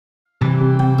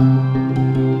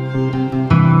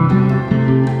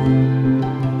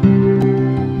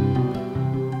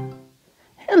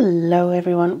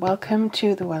everyone, welcome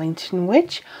to the Wellington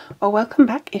Witch, or welcome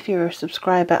back if you're a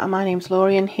subscriber. My name's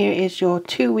Lorien. Here is your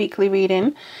 2 weekly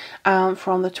reading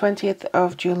from the 20th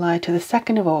of July to the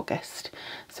 2nd of August.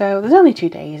 So there's only 2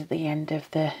 days at the end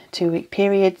of the 2-week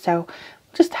period, so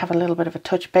just have a little bit of a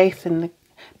touch base in the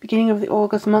beginning of the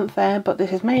August month there, but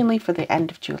this is mainly for the end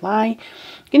of July.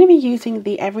 I'm going to be using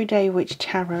the Everyday Witch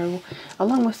Tarot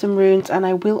along with some runes, and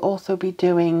I will also be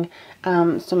doing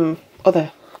some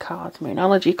other cards,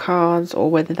 moonology cards, or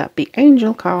whether that be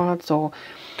angel cards or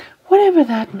whatever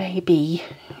that may be.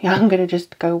 Yeah, I'm going to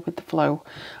just go with the flow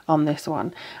on this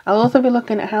one. I'll also be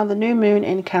looking at how the new moon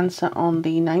in Cancer on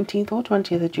the 19th or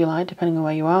 20th of July, depending on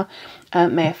where you are,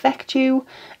 may affect you.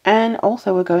 And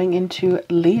also we're going into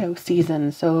Leo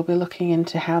season, so we'll be looking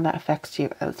into how that affects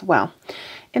you as well.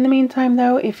 In the meantime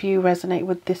though, if you resonate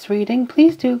with this reading,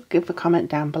 please do give a comment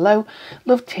down below.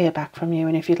 Love to hear back from you,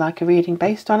 and if you'd like a reading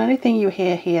based on anything you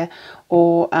hear here,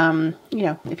 or you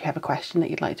know, if you have a question that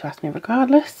you'd like to ask me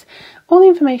regardless, all the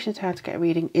information to how to get a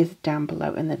reading is down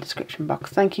below in the description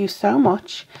box. Thank you so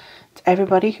much to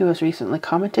everybody who has recently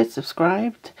commented,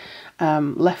 subscribed,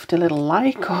 left a little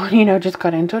like, or you know, just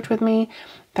got in touch with me.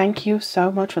 Thank you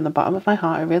so much from the bottom of my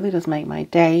heart. It really does make my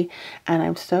day, and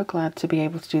I'm so glad to be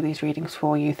able to do these readings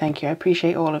for you. Thank you. I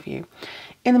appreciate all of you.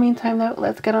 In the meantime though,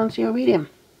 let's get on to your reading.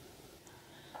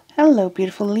 Hello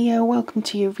beautiful Leo, welcome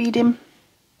to your reading.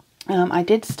 I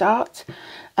did start,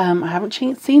 I haven't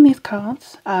seen these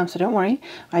cards, so don't worry.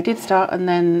 I did start, and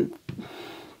then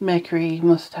Mercury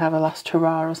must have a last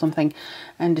hurrah or something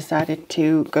and decided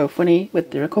to go funny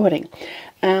with the recording.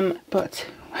 But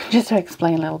just to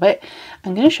explain a little bit,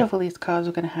 I'm going to shuffle these cards.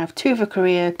 We're going to have 2 for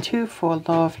career, 2 for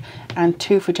love, and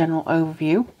 2 for general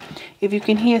overview. If you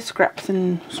can hear scraps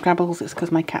and scrabbles, it's because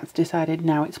my cats decided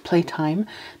now it's playtime.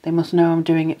 They must know I'm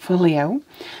doing it for Leo.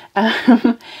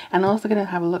 And also going to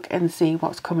have a look and see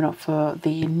what's coming up for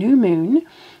the new moon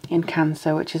in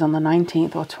Cancer, which is on the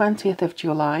 19th or 20th of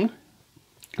July.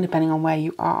 Depending on where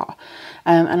you are.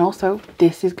 And also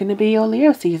this is going to be your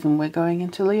Leo season. We're going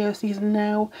into Leo season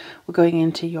now. We're going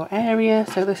into your area,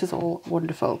 so this is all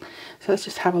wonderful. So let's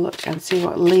just have a look and see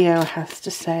what Leo has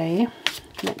to say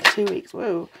next 2 weeks.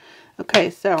 Whoa. Okay,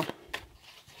 so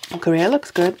career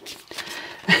looks good.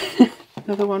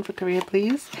 Another one for career,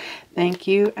 please. Thank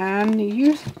you. And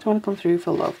you just want to come through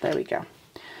for love. There we go.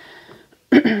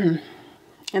 And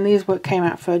these came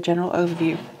out for a general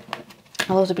overview.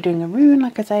 I'll also be doing a rune,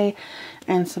 like I say,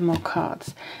 and some more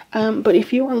cards. But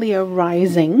if you are Leo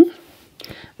rising,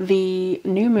 the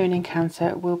new moon in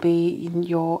Cancer will be in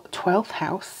your 12th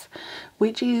house,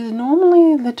 which is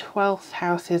normally the 12th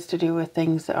house is to do with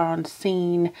things that are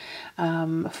unseen,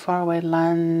 faraway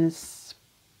lands,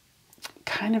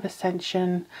 kind of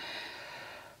ascension,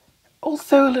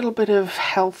 also a little bit of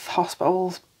health,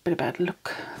 hospitals, bit of bad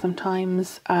luck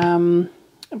sometimes.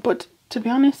 But to be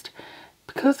honest,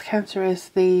 because Cancer is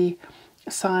the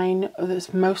sign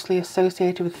that's mostly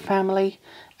associated with family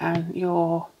and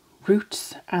your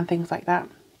roots and things like that,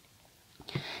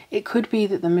 it could be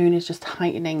that the moon is just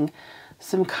heightening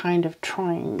some kind of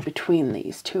trine between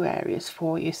these 2 areas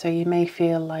for you. So you may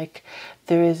feel like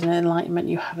there is an enlightenment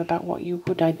you have about what you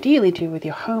would ideally do with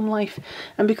your home life,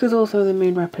 and because also the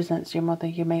moon represents your mother,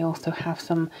 you may also have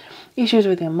some issues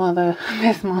with your mother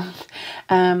this month,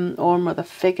 or a mother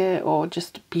figure, or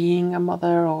just being a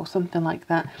mother or something like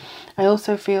that. I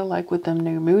also feel like with the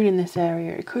new moon in this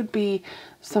area, it could be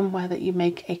somewhere that you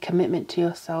make a commitment to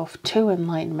yourself to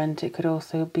enlightenment. It could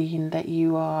also be that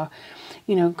you are,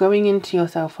 you know, going into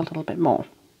yourself a little bit more.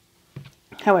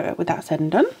 However, with that said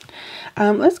and done,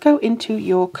 let's go into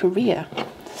your career.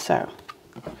 So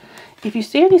if you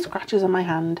see any scratches on my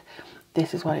hand,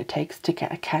 this is what it takes to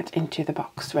get a cat into the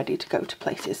box ready to go to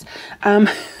places.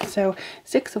 So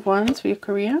 6 of Wands for your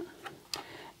career,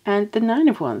 and the 9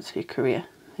 of Wands for your career.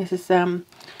 This is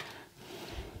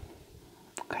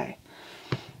okay.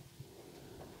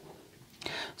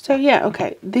 So yeah,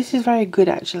 okay, this is very good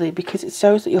actually, because it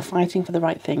shows that you're fighting for the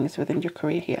right things within your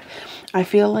career here. I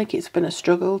feel like it's been a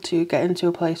struggle to get into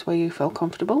a place where you feel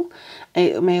comfortable.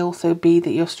 It may also be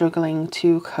that you're struggling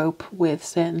to cope with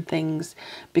certain things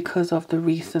because of the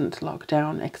recent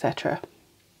lockdown, etc.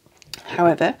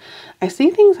 However, I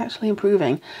see things actually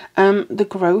improving. The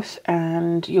growth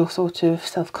and your sort of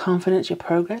self-confidence, your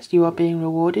progress, you are being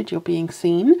rewarded, you're being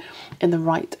seen in the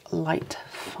right light,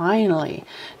 finally.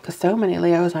 Because so many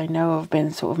Leos I know have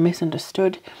been sort of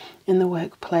misunderstood in the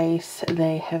workplace.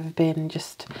 They have been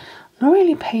just not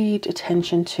really paid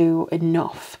attention to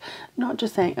enough. Not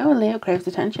just saying, oh, Leo craves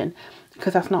attention,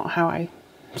 because that's not how I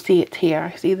see it here.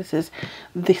 I see this as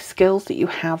the skills that you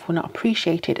have were not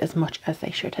appreciated as much as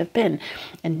they should have been.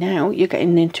 And now you're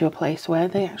getting into a place where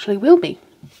they actually will be,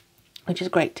 which is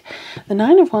great. The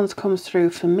Nine of Wands comes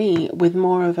through for me with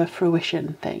more of a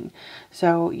fruition thing.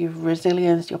 So your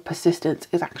resilience, your persistence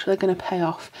is actually going to pay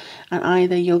off. And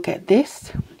either you'll get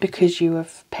this because you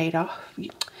have paid off,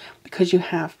 because you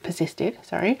have persisted,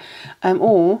 sorry,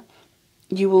 or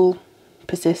you will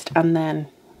persist and then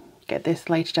get this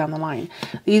later down the line.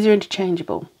 These are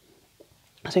interchangeable.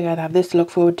 So you either have this to look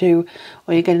forward to,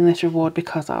 or you're getting this reward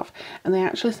because of. And they're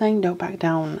actually saying don't back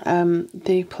down.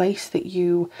 The place that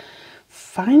you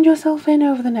find yourself in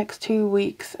over the next 2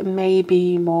 weeks may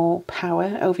be more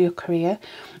power over your career.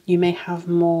 You may have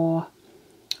more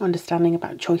understanding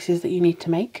about choices that you need to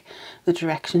make, the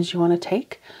directions you want to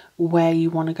take, where you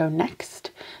want to go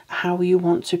next, how you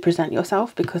want to present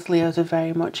yourself, because Leos are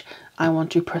very much, I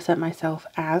want to present myself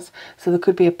as. So there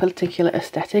could be a particular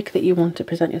aesthetic that you want to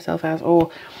present yourself as,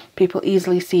 or people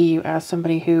easily see you as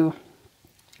somebody who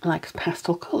likes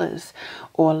pastel colours,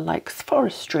 or likes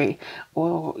forestry,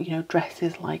 or, you know,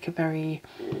 dresses like a very,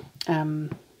 I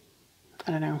don't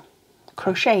know,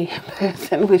 crochet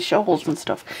person with shawls and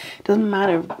stuff. It doesn't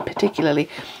matter particularly.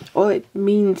 All it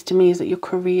means to me is that your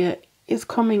career is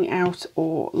coming out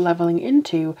or leveling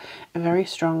into a very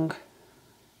strong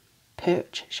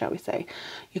perch, shall we say.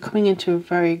 You're coming into a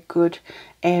very good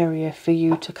area for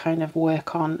you to kind of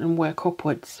work on and work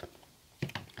upwards.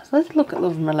 So let's look at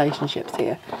love and relationships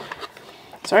here.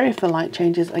 Sorry if the light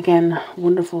changes. Again,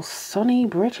 wonderful sunny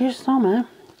British summer.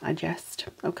 I jest.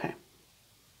 Okay.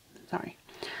 Sorry.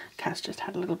 Cat's just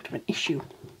had a little bit of an issue.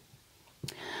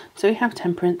 So we have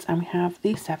Temperance and we have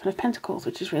the Seven of Pentacles,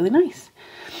 which is really nice.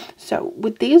 So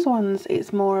with these ones,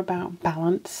 it's more about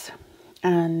balance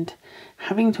and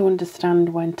having to understand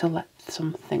when to let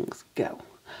some things go.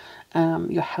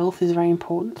 Your health is very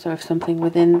important. So if something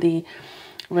within the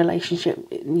relationship,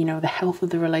 you know, the health of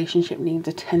the relationship needs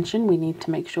attention, we need to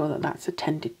make sure that that's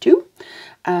attended to.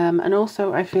 And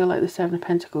also I feel like the Seven of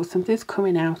Pentacles, something's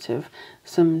coming out of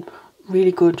some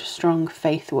really good strong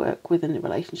faith work within the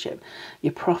relationship.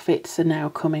 Your profits are now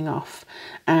coming off,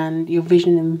 and your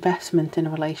vision investment in a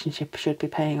relationship should be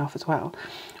paying off as well.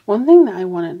 One thing that I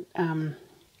want to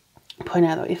point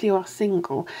out, though, if you are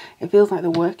single, it feels like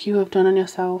the work you have done on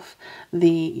yourself, the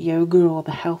yoga or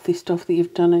the healthy stuff that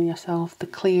you've done on yourself, the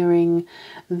clearing,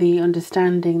 the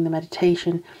understanding, the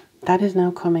meditation, that is now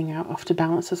coming out off to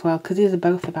balance as well, because these are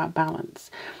both about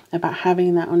balance, about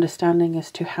having that understanding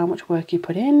as to how much work you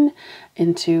put in,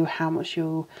 into how much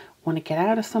you want to get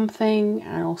out of something,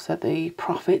 and also the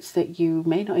profits that you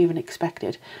may not even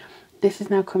expected. This is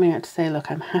now coming out to say,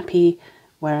 look, I'm happy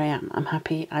where I am. I'm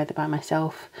happy either by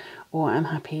myself or I'm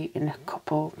happy in a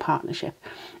couple partnership.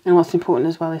 And what's important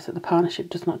as well is that the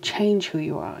partnership does not change who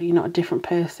you are. You're not a different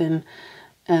person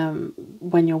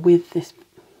when you're with this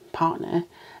partner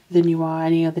than you are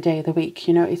any other day of the week.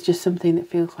 You know, it's just something that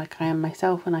feels like I am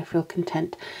myself and I feel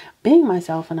content being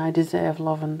myself, and I deserve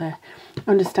love and the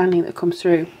understanding that comes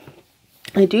through.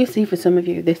 I do see for some of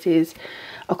you this is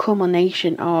a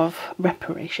culmination of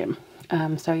reparation.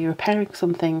 So you're repairing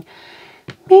something,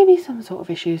 maybe some sort of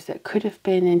issues that could have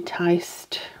been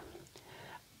enticed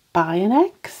by an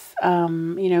ex,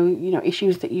 you know,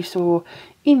 issues that you saw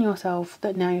in yourself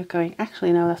that now you're going,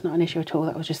 actually, no, that's not an issue at all.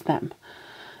 That was just them.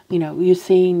 You know, you're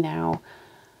seeing now,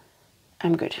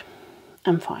 I'm good,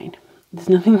 I'm fine. There's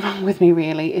nothing wrong with me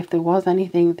really. If there was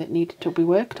anything that needed to be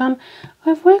worked on,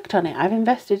 I've worked on it. I've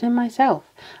invested in myself.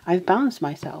 I've balanced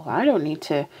myself. I don't need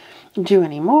to do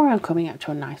any more. I'm coming up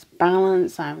to a nice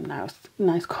balance. I'm now a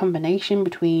nice combination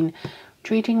between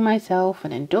treating myself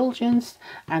and indulgence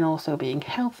and also being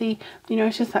healthy. You know,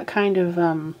 it's just that kind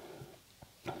of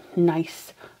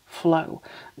nice flow.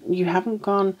 You haven't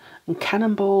gone and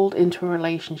cannonballed into a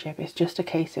relationship. It's just a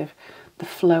case of the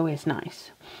flow is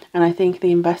nice. And I think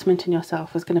the investment in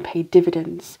yourself is going to pay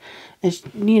dividends as,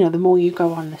 you know, the more you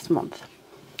go on this month,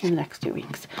 in the next 2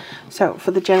 weeks. So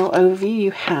for the general overview,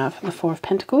 you have the Four of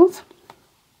Pentacles.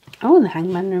 Oh, and the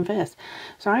Hangman in reverse.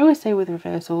 So I always say with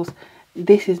reversals,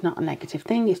 this is not a negative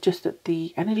thing. It's just that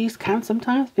the energies can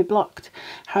sometimes be blocked.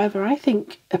 However, I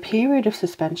think a period of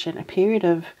suspension, a period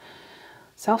of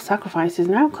self-sacrifice is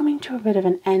now coming to a bit of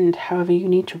an end. However, you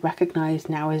need to recognize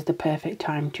now is the perfect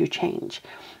time to change.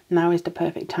 Now is the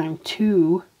perfect time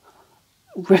to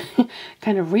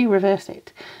kind of re-reverse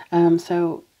it.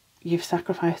 So you've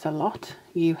sacrificed a lot.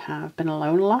 You have been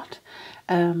alone a lot.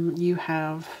 You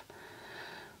have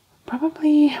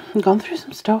probably gone through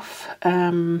some stuff.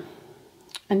 And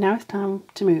now it's time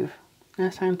to move. Now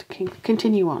it's time to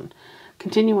continue on.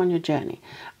 continue on your journey.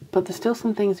 But there's still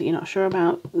some things that you're not sure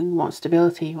about. You want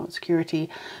stability, you want security.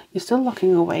 You're still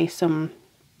locking away some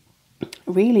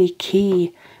really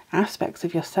key aspects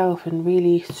of yourself and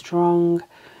really strong,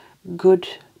 good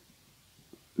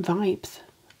vibes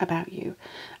about you.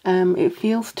 It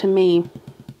feels to me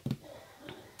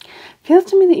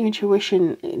that your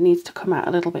intuition needs to come out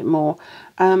a little bit more,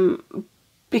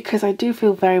 because I do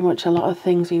feel very much a lot of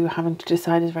things you're having to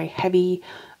decide is very heavy,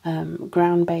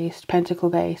 ground-based,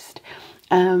 pentacle-based,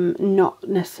 not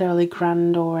necessarily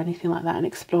grand or anything like that, and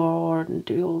explore and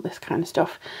do all this kind of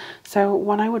stuff. So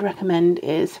what I would recommend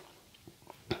is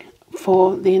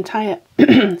for the entire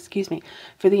excuse me,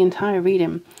 for the entire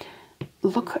reading,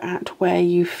 look at where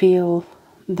you feel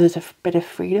there's a bit of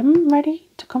freedom ready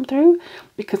to come through,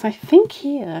 because I think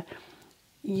here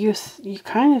you're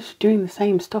kind of doing the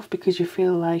same stuff because you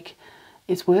feel like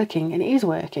it's working, and it is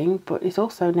working, but it's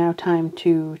also now time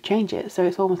to change it. So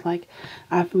it's almost like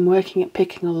I've been working at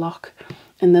picking a lock,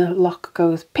 and the lock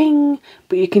goes ping,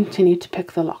 but you continue to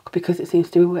pick the lock because it seems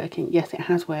to be working. Yes, it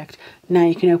has worked. Now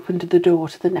you can open the door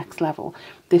to the next level.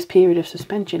 This period of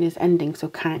suspension is ending, so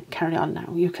can't carry on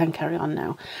now. You can carry on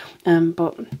now.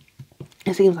 But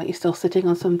it seems like you're still sitting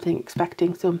on something,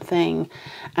 expecting something.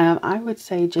 I would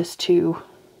say just to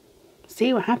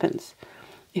see what happens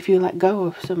if you let go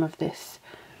of some of this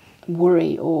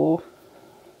worry, or,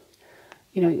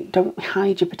 you know, don't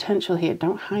hide your potential here.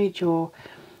 Don't hide your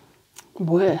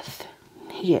worth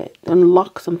here.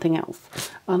 Unlock something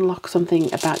else. Unlock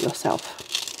something about yourself.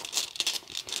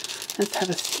 Let's have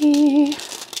a see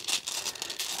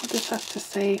what this has to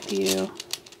say for you.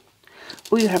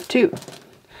 Oh, you have two.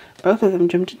 Both of them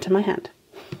jumped into my hand.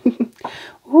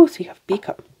 Oh, so you have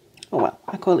Biko. Oh well,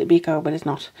 I call it Biko, but it's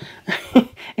not.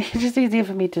 It's just easier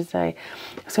for me to say.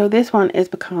 So this one is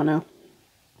Bacano.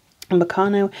 And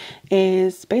Bacano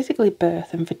is basically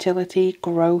birth and fertility,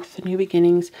 growth, new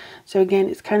beginnings. So again,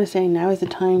 it's kind of saying now is the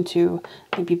time to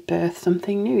maybe birth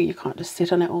something new. You can't just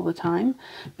sit on it all the time.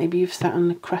 Maybe you've sat on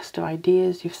the crest of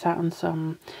ideas. You've sat on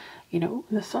some, you know,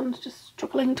 the sun's just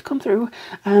struggling to come through.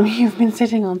 You've been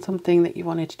sitting on something that you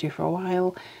wanted to do for a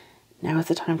while. Now is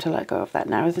the time to let go of that.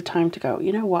 Now is the time to go,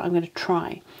 you know what, I'm going to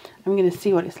try. I'm going to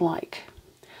see what it's like.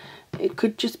 It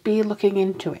could just be looking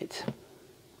into it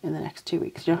in the next 2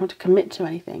 weeks. You don't have to commit to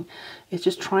anything. It's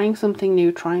just trying something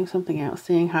new, trying something out,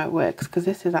 seeing how it works, because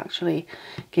this is actually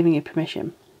giving you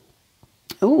permission.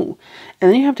 Oh,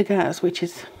 and then you have the gas, which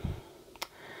is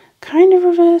kind of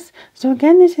reverse. So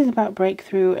again, this is about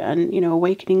breakthrough and, you know,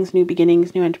 awakenings, new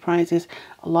beginnings, new enterprises.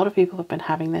 A lot of people have been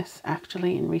having this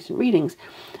actually in recent readings.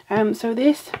 So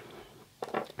this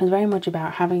is very much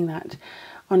about having that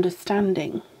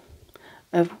understanding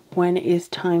of when it is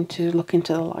time to look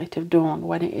into the light of dawn,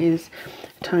 when it is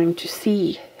time to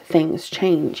see things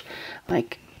change.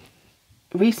 Like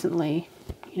recently,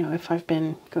 you know, if I've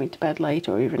been going to bed late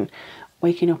or even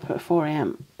waking up at 4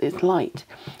 AM, it's light,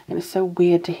 and it's so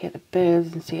weird to hear the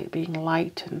birds and see it being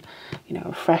light and, you know,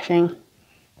 refreshing.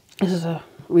 This is a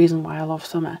reason why I love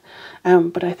summer.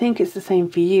 But I think it's the same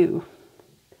for you.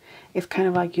 It's kind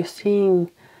of like you're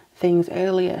seeing things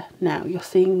earlier now. You're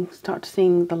start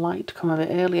seeing the light come a bit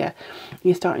earlier.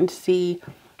 You're starting to see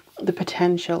the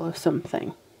potential of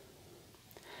something.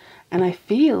 And I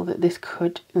feel that this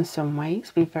could, in some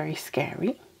ways, be very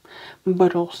scary.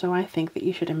 But also I think that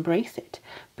you should embrace it,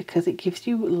 because it gives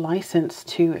you license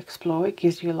to explore. It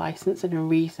gives you a license and a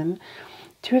reason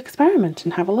to experiment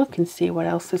and have a look and see what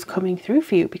else is coming through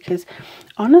for you. Because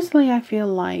honestly, I feel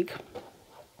like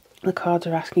the cards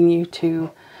are asking you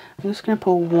to, I'm just going to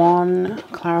pull one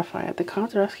clarifier. The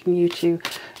cards are asking you to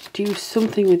do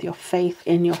something with your faith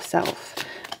in yourself,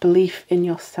 belief in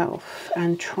yourself,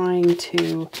 and trying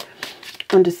to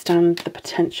understand the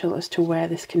potential as to where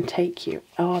this can take you.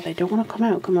 Oh, they don't want to come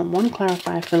out. Come on, one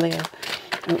clarifier for Leo.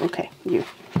 Oh, okay, you.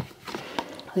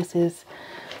 This is,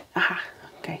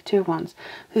 okay, 2 of Wands.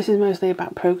 This is mostly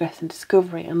about progress and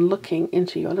discovery and looking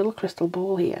into your little crystal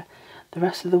ball here. The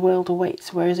rest of the world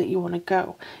awaits. Where is it you want to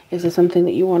go? Is there something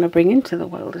that you want to bring into the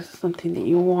world? Is there something that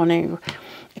you want to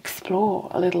explore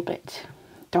a little bit?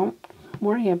 Don't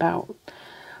worry about,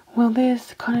 well,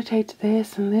 this connotates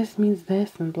this and this means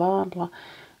this and blah blah.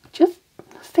 Just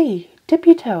see, dip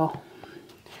your toe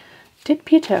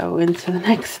into the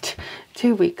next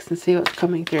 2 weeks and see what's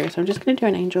coming through. So I'm just going to do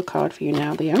an angel card for you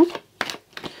now, Leo.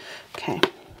 Okay,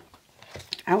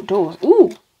 outdoors.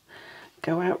 Ooh,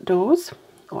 go outdoors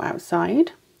or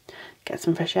outside, get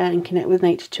some fresh air and connect with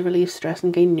nature to relieve stress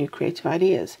and gain new creative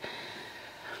ideas.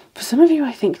 For some of you,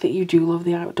 I think that you do love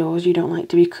the outdoors. You don't like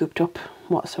to be cooped up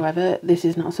whatsoever. This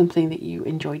is not something that you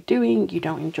enjoy doing. You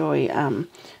don't enjoy, hang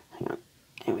on,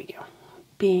 there we go,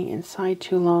 being inside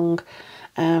too long.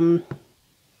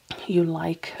 You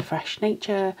like fresh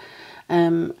nature.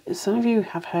 Some of you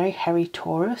have very hairy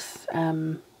Taurus.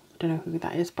 Don't know who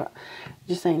that is, but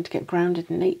just saying to get grounded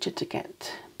in nature, to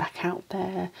get back out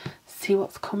there, see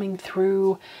what's coming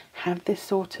through, have this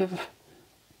sort of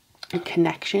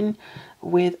connection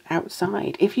with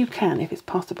outside if you can, if it's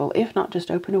possible. If not,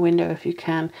 just open a window if you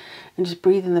can and just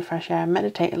breathe in the fresh air,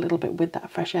 meditate a little bit with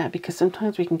that fresh air, because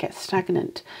sometimes we can get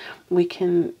stagnant. We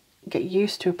can get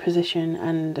used to a position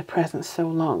and a presence so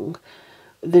long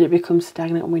that it becomes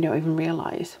stagnant and we don't even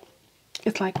realize.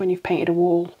 It's like when you've painted a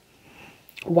wall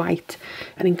white,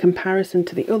 and in comparison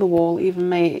to the other wall,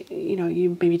 even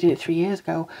you maybe did it 3 years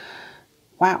ago,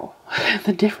 wow,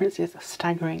 the difference is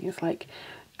staggering. It's like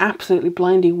absolutely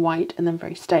blinding white and then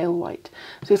very stale white.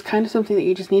 So it's kind of something that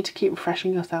you just need to keep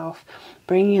refreshing yourself,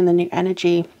 bringing in the new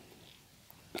energy,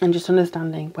 and just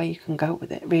understanding where you can go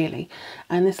with it, really.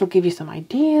 And this will give you some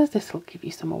ideas, this will give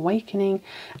you some awakening,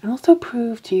 and also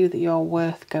prove to you that you're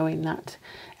worth going that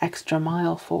extra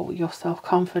mile for. Your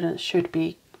self-confidence should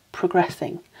be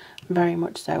progressing, very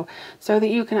much so, so that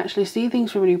you can actually see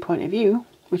things from a new point of view,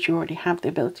 which you already have the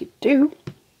ability to do,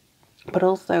 but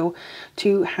also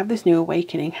to have this new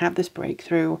awakening, have this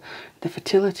breakthrough, the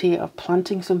fertility of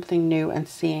planting something new and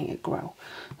seeing it grow.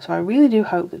 So I really do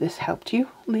hope that this helped you,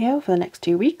 Leo, for the next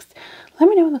 2 weeks. Let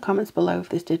me know in the comments below if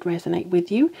this did resonate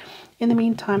with you. In the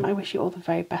meantime, I wish you all the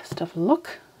very best of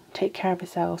luck. Take care of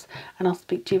yourselves, and I'll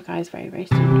speak to you guys very, very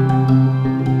soon.